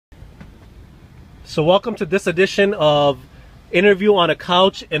So welcome to this edition of Interview on a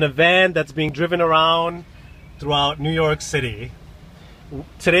Couch in a Van that's being driven around throughout New York City.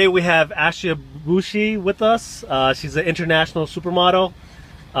 Today we have Ashley Abboushi with us. She's an international supermodel.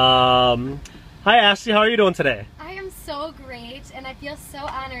 Hi Ashley, how are you doing today? I am so great, and I feel so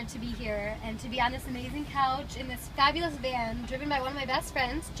honored to be here and to be on this amazing couch in this fabulous van driven by one of my best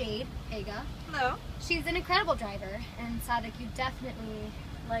friends, Jade Aga. Hello. She's an incredible driver, and Sadik, you definitely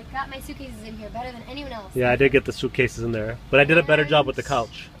got my suitcases in here better than anyone else. Yeah, I did get the suitcases in there, but I did a better job with the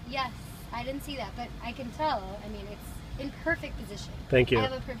couch. Yes, I didn't see that, but I can tell. I mean, it's in perfect position. Thank you. I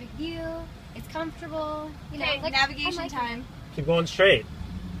have a perfect view. It's comfortable. You know, Okay, navigation time. Keep going straight.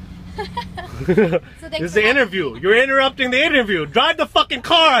 So This is the interview. You're interrupting the interview. Drive the fucking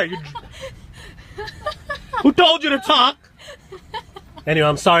car. Who told you to talk? Anyway,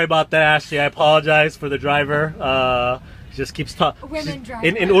 I'm sorry about that, Ashley. I apologize for the driver. She just keeps talking. Women driver.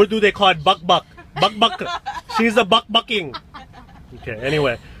 In Urdu, they call it buck. She's a bucking. Okay.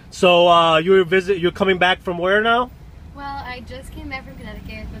 Anyway, so you're coming back from where now? Well, I just came back from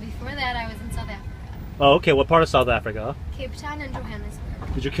Connecticut, but before that, I was in South Africa. Oh, okay. What part of South Africa? Cape Town and Johannesburg.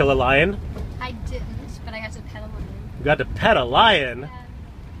 Did you kill a lion? I didn't, but I got to pet a lion. You got to pet a lion? Yeah.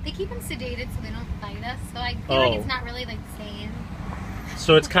 They keep them sedated so they don't bite us, so I feel like it's not really sane.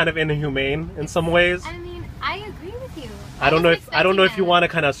 So it's kind of inhumane in some ways? I mean, I agree with you. I don't know if you want to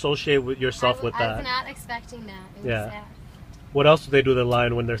kind of associate with yourself with that. I was not expecting that. It was sad. What else do they do to the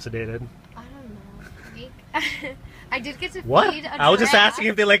lion when they're sedated? I don't know. I did get to feed What? a giraffe. I was just asking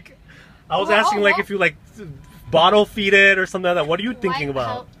if they if you bottle feed it or something like that. What are you thinking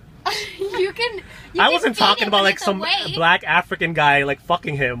about? You can I wasn't talking about some black African guy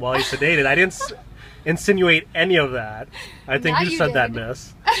fucking him while he's sedated. I didn't insinuate any of that. I think you said that,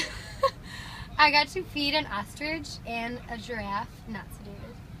 miss. I got to feed an ostrich and a giraffe, not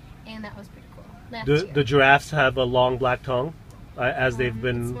sedated, and that was pretty cool. The giraffes have a long black tongue, as they've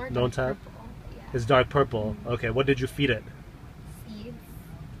been known to have? Yeah. It's dark purple. Okay, what did you feed it? Seeds.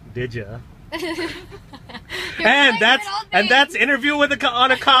 Did ya? And that's Interview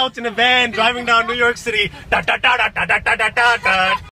on a Couch in a Van driving down New York City.